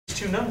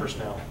two numbers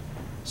now.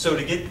 So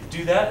to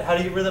do that, how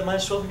do you get rid of that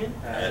minus 12 again?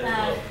 Add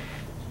 12.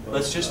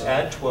 Let's just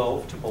add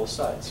 12 to both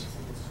sides.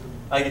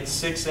 I get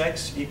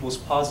 6x equals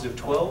positive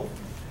 12.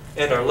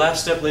 And our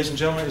last step, ladies and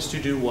gentlemen, is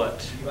to do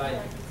what? Divide.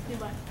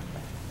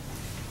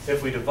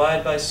 If we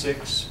divide by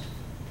 6,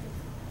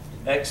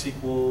 x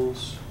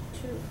equals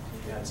 2.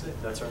 That's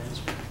it. That's our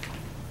answer.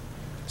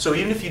 So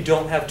even if you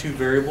don't have two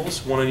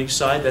variables, one on each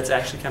side, that's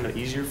actually kind of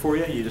easier for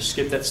you. You just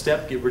skip that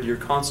step, get rid of your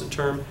constant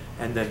term,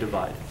 and then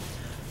divide.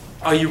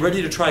 Are you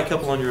ready to try a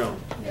couple on your own?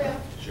 Yeah.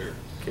 Sure.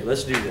 Okay,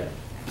 let's do that.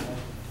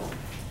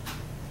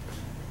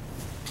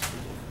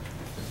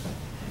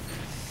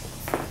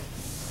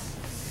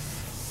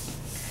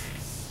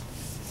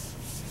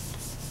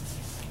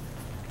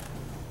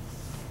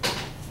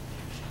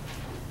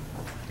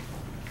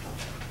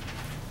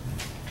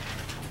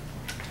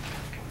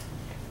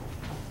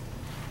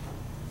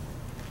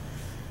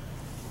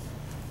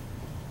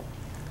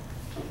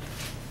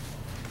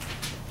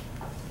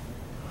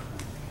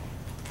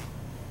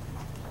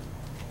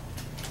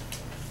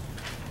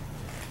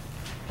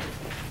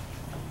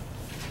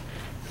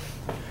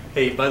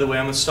 Hey, by the way,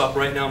 I'm going to stop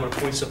right now. I'm going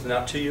to point something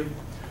out to you.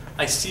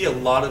 I see a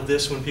lot of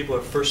this when people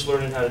are first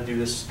learning how to do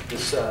this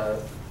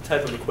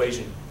type of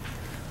equation.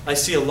 I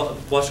see a lot.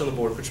 Watch on the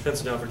board. Put your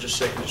pencil down for just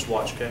a second. Just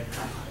watch, okay?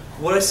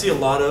 What I see a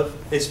lot of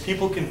is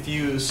people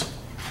confuse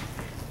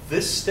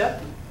this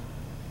step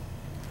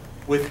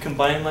with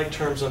combining like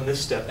terms on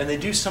this step, and they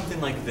do something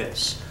like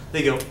this.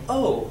 They go,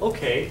 oh,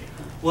 okay.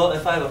 Well,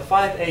 if I have a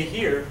 5a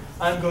here,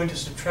 I'm going to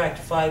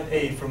subtract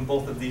 5a from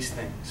both of these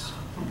things.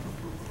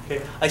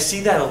 Okay? I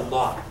see that a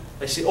lot.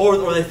 I see, or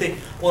they think,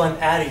 well, I'm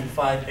adding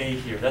 5a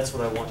here. That's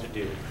what I want to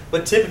do.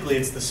 But typically,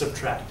 it's the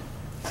subtract.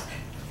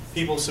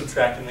 People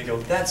subtract and they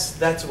go,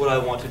 that's what I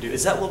want to do.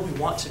 Is that what we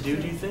want to do,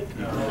 do you think?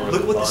 No.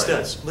 Look what this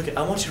does. Look,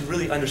 I want you to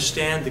really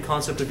understand the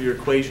concept of your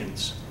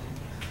equations.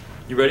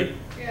 You ready?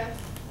 Yeah.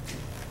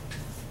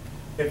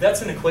 If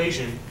that's an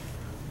equation,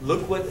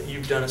 look what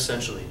you've done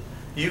essentially.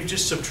 You've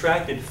just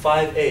subtracted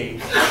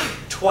 5a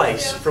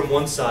twice from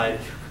one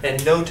side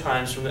and no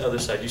times from the other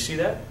side. Do you see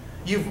that?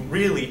 You've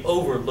really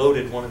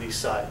overloaded one of these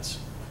sides.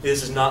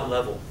 This is not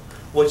level.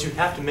 What you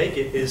have to make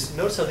it is,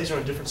 notice how these are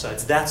on different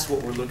sides. That's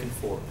what we're looking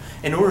for.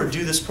 In order to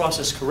do this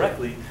process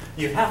correctly,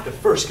 you have to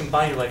first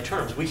combine your like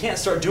terms. We can't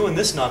start doing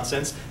this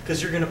nonsense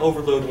because you're going to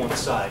overload one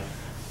side.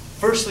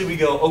 Firstly, we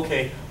go,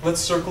 okay, let's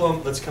circle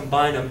them, let's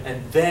combine them,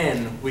 and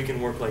then we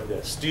can work like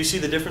this. Do you see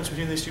the difference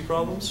between these two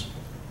problems?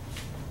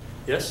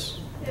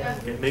 Yes? Yeah.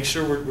 Okay, make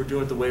sure we're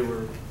doing it the way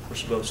we're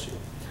supposed to.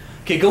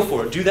 Okay, go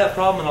for it. Do that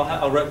problem, and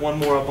I'll write one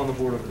more up on the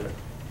board over there.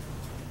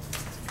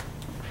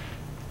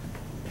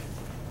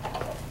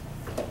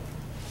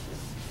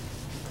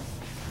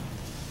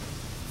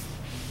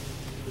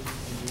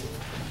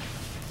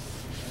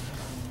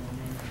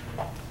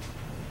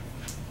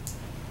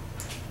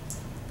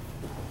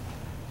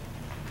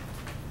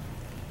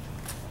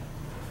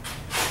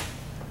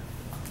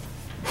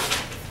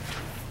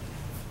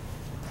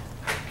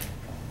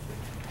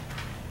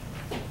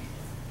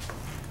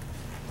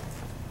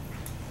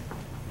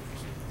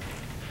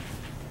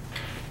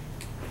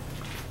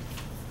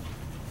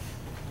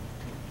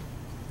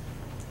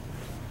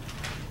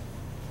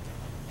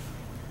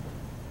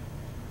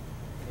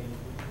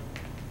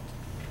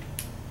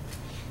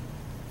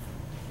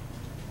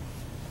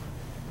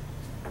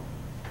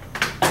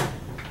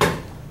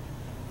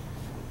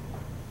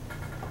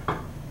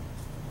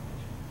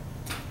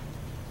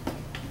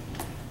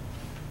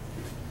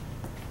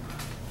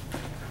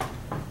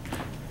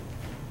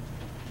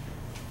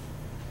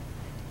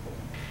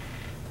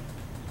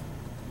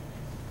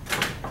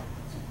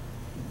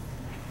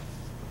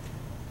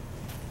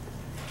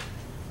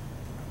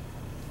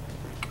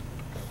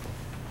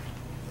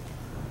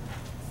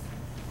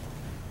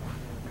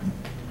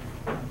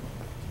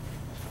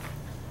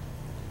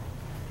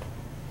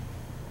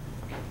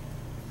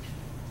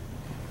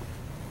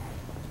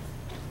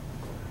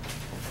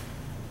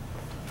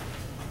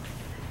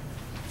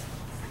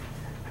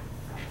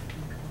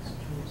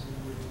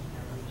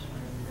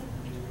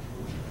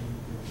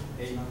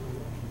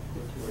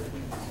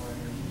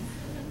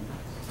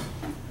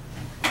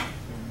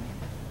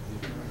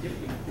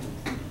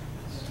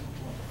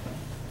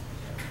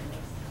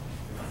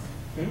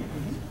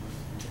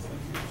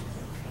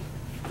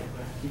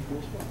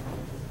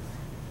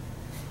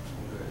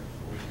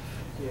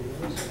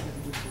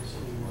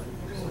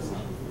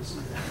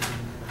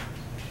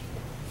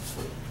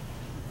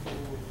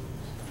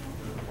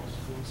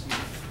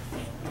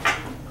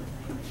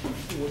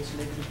 What's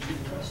negative 2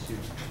 plus 2?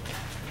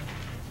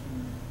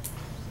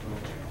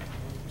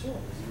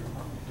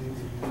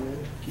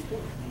 Keep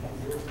going.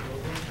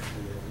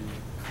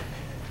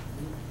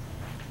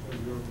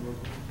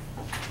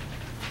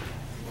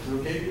 Is it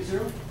okay to get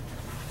 0?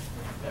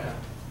 Yeah.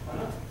 Why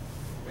not?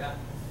 Yeah.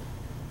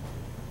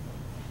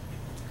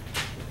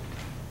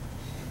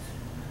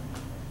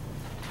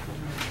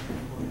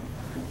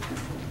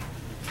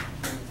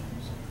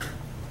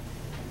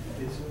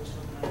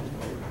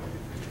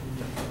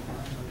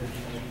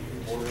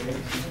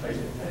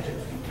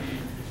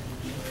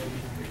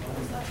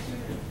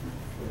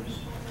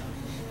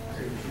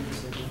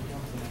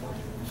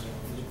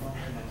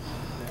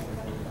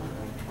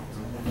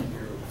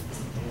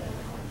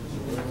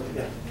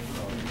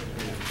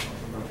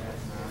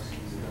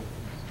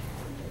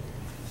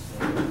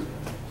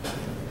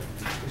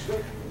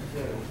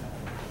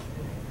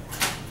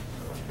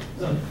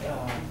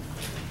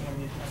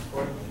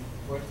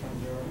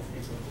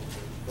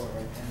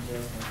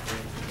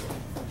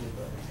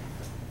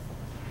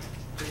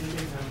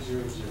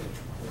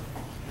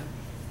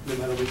 no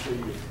matter which way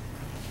you go.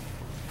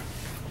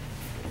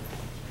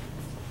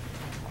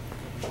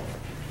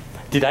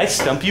 Did I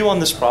stump you on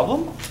this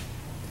problem?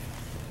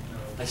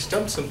 I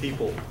stumped some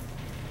people.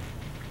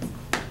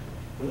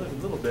 A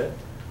little bit.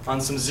 On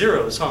some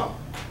zeros, huh?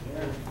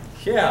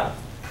 Yeah.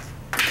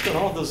 What's going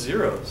on with those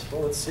zeros?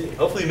 Well, let's see.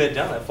 Hopefully you made it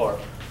down that far.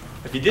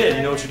 If you did,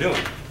 you know what you're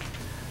doing.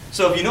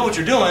 So if you know what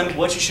you're doing,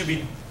 what you should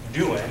be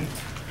doing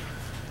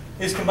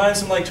is combine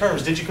some like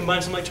terms. Did you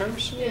combine some like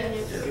terms?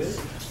 Yes. Good.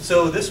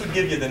 So this would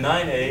give you the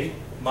 9a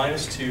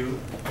minus 2.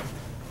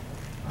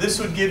 This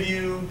would give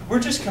you, we're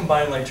just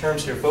combining like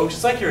terms here, folks.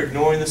 It's like you're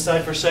ignoring this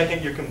side for a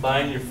second. You're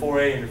combining your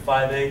 4a and your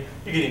 5a.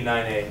 You're getting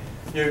 9a.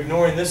 You're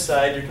ignoring this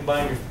side. You're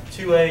combining your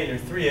 2a and your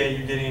 3a.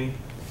 You're getting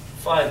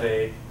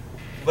 5a.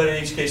 But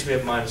in each case, we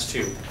have minus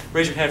 2.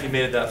 Raise your hand if you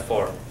made it that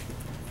far.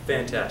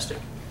 Fantastic.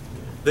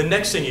 The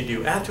next thing you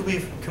do, after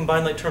we've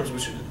combined like terms,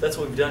 which that's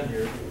what we've done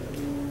here,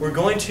 we're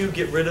going to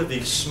get rid of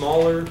the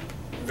smaller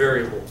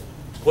variable.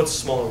 What's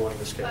the smaller one in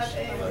this case?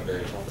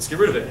 5a. Let's get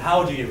rid of it.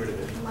 How do you get rid of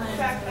it?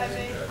 Subtract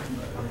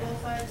 5a on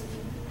both sides.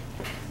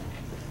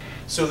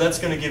 So that's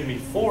going to give me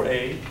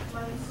 4a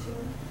Minus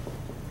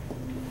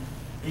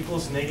 2.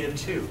 equals negative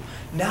 2.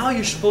 Now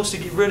you're supposed to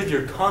get rid of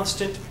your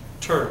constant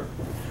term.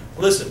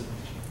 Listen,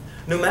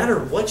 no matter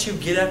what you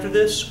get after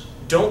this,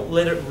 don't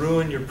let it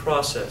ruin your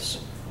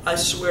process. I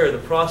swear the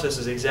process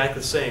is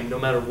exactly the same no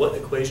matter what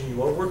equation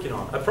you are working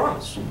on. I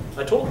promise.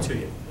 I told it to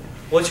you.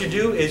 What you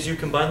do is you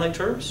combine like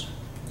terms.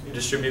 You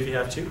distribute if you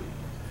have to.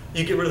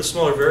 You get rid of the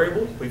smaller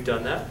variable. We've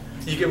done that.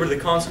 You get rid of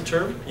the constant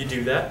term. You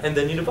do that. And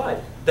then you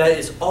divide. That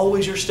is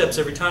always your steps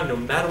every time, no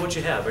matter what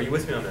you have. Are you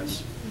with me on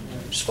this?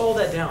 Just follow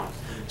that down.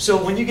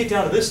 So when you get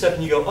down to this step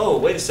and you go, oh,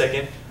 wait a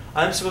second,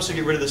 I'm supposed to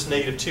get rid of this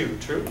negative 2,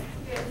 true?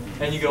 Yes.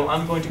 And you go,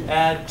 I'm going to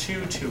add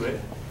 2 to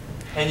it.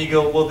 And you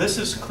go, well, this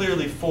is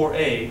clearly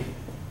 4a,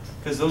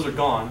 because those are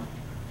gone.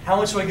 How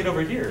much do I get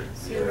over here?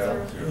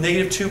 0.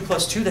 Negative 2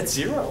 plus 2, that's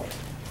 0.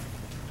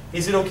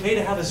 Is it okay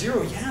to have a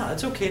 0? Yeah,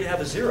 it's okay to have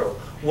a 0.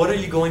 What are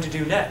you going to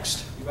do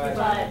next?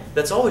 Divide.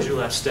 That's always your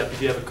last step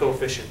if you have a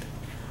coefficient.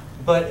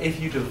 But if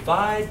you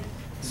divide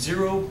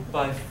 0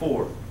 by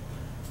 4,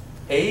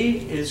 a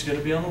is going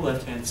to be on the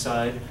left-hand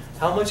side.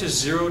 How much is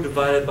 0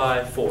 divided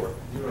by 4?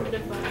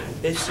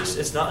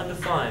 It's not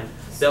undefined.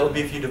 That would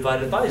be if you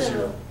divide it by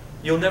 0.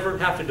 You'll never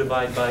have to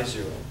divide by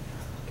 0.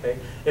 Okay?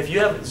 If you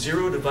have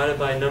 0 divided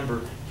by a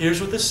number,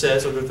 here's what this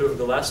says. I'll go through it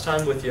the last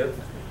time with you.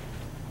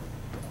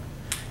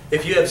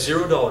 If you have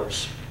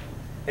 $0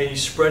 and you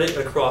spread it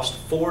across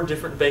 4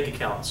 different bank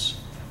accounts,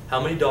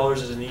 how many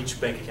dollars is in each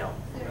bank account?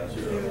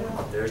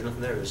 0. There's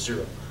nothing there. There's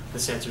 0.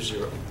 This answer is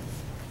 0.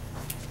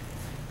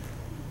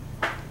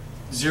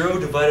 0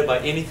 divided by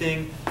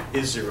anything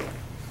is 0.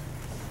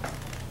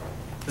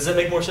 Does that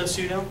make more sense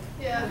to you now?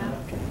 Yeah.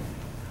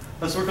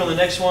 Let's work on the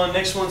next one.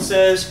 Next one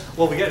says,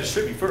 well, we got to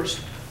distribute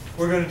first.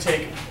 We're going to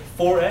take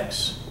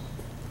 4x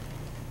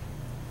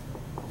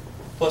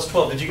plus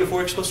 12. Did you get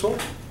 4x plus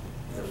 12?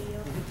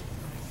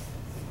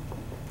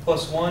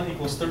 Plus 1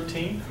 equals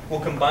 13. We'll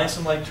combine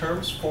some like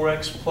terms.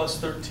 4x plus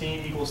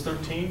 13 equals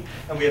 13.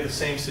 And we have the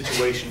same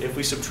situation. If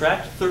we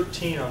subtract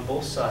 13 on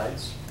both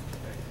sides,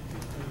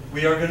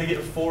 we are going to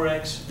get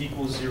 4x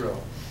equals 0.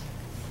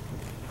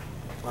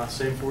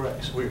 Same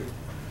 4x. Weird.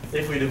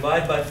 If we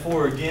divide by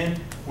 4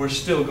 again, we're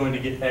still going to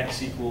get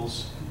x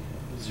equals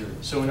 0.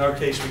 So in our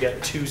case, we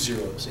got 2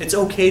 zeros. It's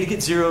okay to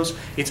get zeros.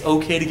 It's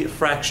okay to get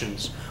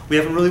fractions. We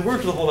haven't really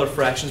worked with a whole lot of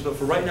fractions, but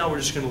for right now, we're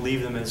just going to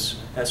leave them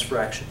as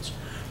fractions.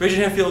 Raise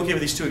your hand if you feel okay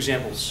with these 2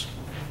 examples.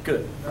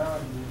 Good.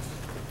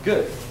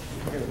 Good.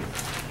 Good.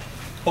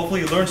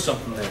 Hopefully you learned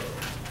something there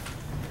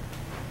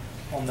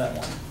on that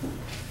one.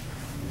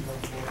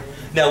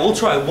 Now we'll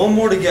try one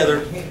more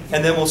together,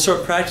 and then we'll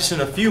start practicing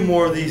a few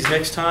more of these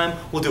next time.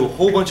 We'll do a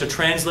whole bunch of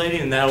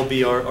translating, and that'll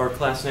be our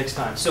class next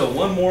time. So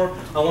one more.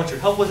 I want your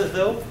help with it,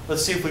 though.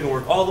 Let's see if we can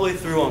work all the way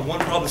through on one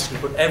problem that's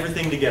going to put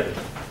everything together.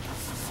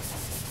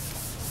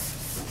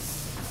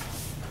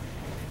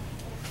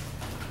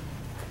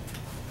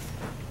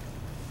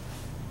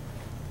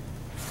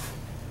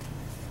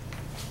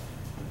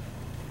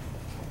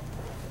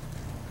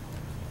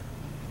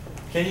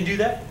 Can you do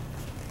that?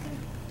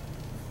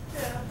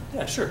 Yeah.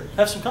 Yeah, sure.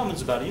 Have some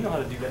comments about it. You know how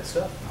to do that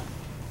stuff.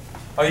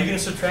 Are you going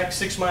to subtract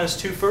 6 minus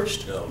 2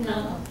 first? No.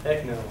 No.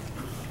 Heck no.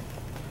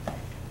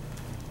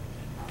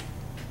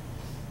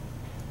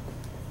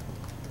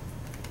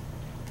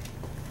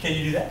 Can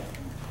you do that?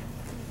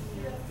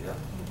 Yeah.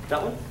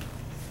 That one?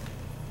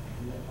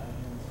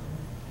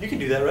 You can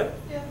do that, right?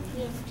 Yeah.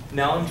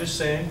 Now I'm just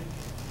saying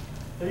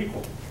they're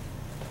equal.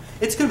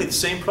 It's going to be the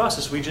same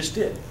process we just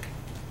did.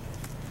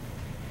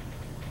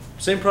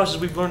 Same process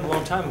we've learned a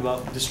long time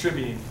about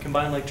distributing,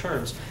 combining like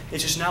terms.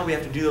 It's just now we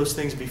have to do those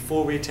things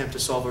before we attempt to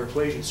solve our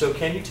equation. So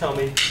can you tell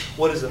me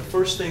what is the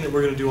first thing that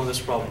we're going to do on this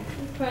problem?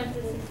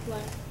 Parentheses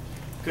plus.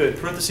 Good.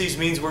 Parentheses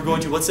means we're going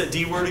to, what's that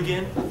D word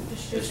again?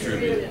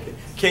 Distribute.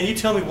 Can you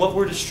tell me what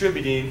we're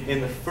distributing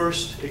in the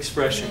first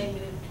expression?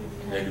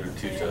 Negative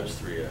 2 times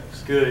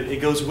 3x. Good. It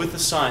goes with the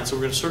sign. So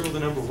we're going to circle the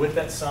number with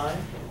that sign.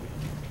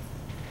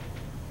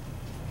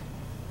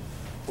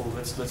 Well,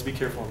 let's be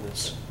careful on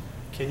this.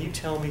 Can you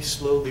tell me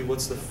slowly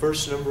what's the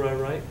first number I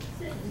write?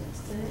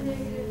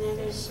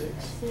 Negative 6.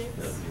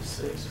 That'd be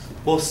 6.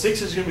 Well,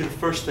 6 is going to be the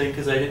first thing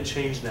because I didn't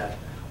change that.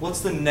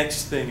 What's the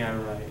next thing I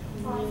write?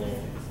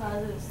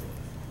 Positive 6.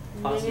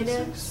 Positive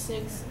Negative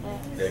 6?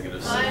 6x.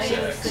 Negative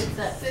Negative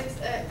 6x.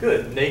 6x.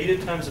 Good.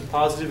 Negative times a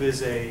positive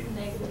is a...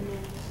 Negative.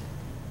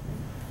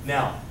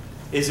 Now,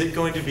 is it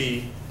going to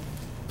be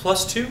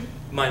plus 2,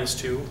 minus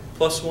 2,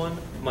 plus 1,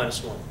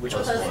 minus 1? Which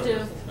Plus one? 2.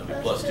 That'd be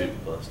plus 2,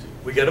 plus 2.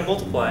 We got to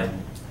multiply it.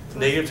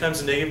 Negative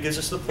times a negative gives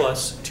us the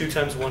plus. 2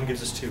 times 1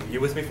 gives us 2. You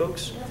with me,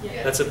 folks?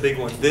 Yeah. That's a big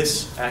one.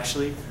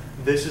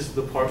 This is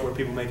the part where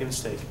people make a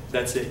mistake.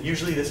 That's it.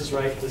 Usually this is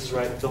right, this is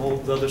right, the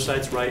other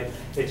side's right.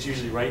 It's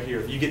usually right here.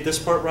 If you get this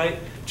part right,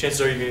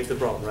 chances are you're going to get the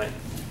problem right.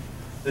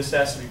 This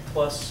has to be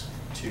plus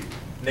 2.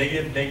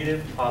 Negative,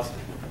 negative, positive.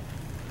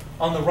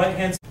 On the right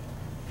hand side,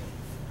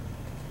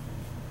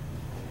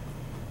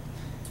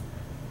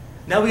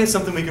 now we have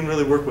something we can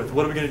really work with.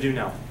 What are we going to do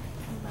now?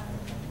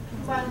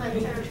 Combine like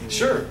terms.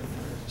 Sure.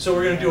 So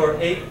we're going to do our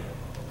 8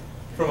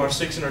 from our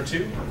 6 and our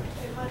 2.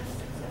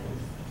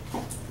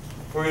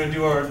 We're going to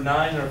do our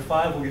 9 and our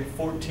 5. We'll get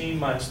 14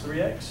 minus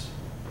 3x.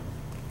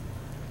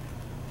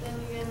 Then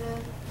you're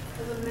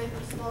gonna make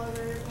a smaller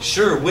variable.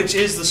 Sure. Which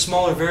is the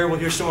smaller variable?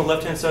 Here's someone on the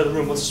left-hand side of the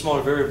room. What's the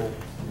smaller variable?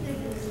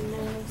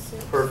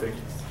 Perfect.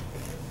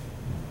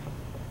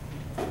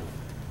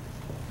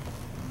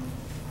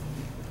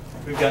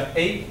 We've got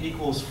 8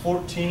 equals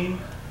 14.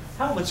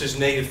 How much is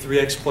negative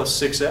 3x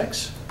plus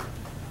 6x?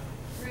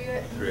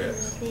 3x.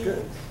 3x.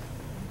 Good.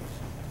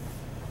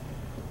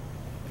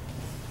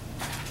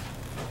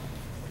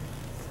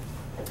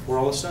 We're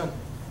almost done.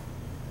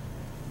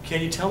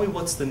 Can you tell me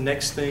what's the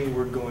next thing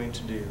we're going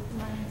to do?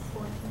 Minus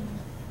 14.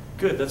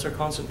 Good, that's our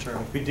constant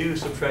term. We do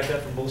subtract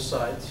that from both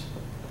sides.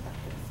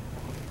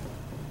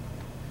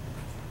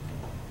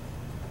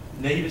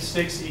 Negative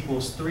 6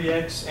 equals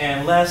 3x.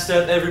 And last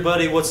step,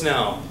 everybody, what's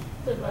now?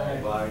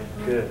 Divide.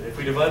 Good. If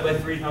we divide by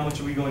 3, how much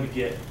are we going to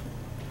get?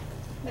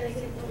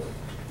 Negative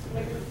 2.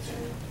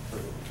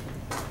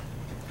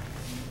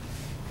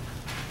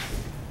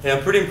 Hey,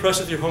 I'm pretty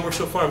impressed with your homework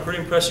so far. I'm pretty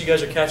impressed you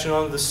guys are catching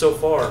on to this so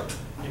far.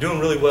 You're doing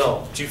really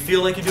well. Do you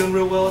feel like you're doing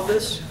real well at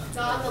this?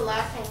 Not on the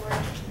last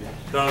homework.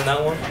 Not on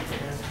that one?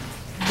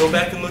 Go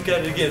back and look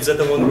at it again. Is that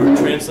the one where we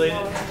translated?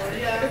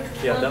 Yeah.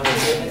 Yeah,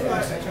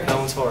 that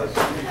one's hard.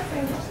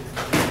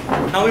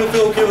 How many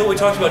feel okay with what we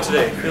talked about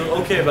today? Feel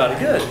okay about it?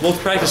 Good. We'll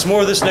practice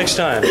more of this next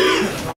time.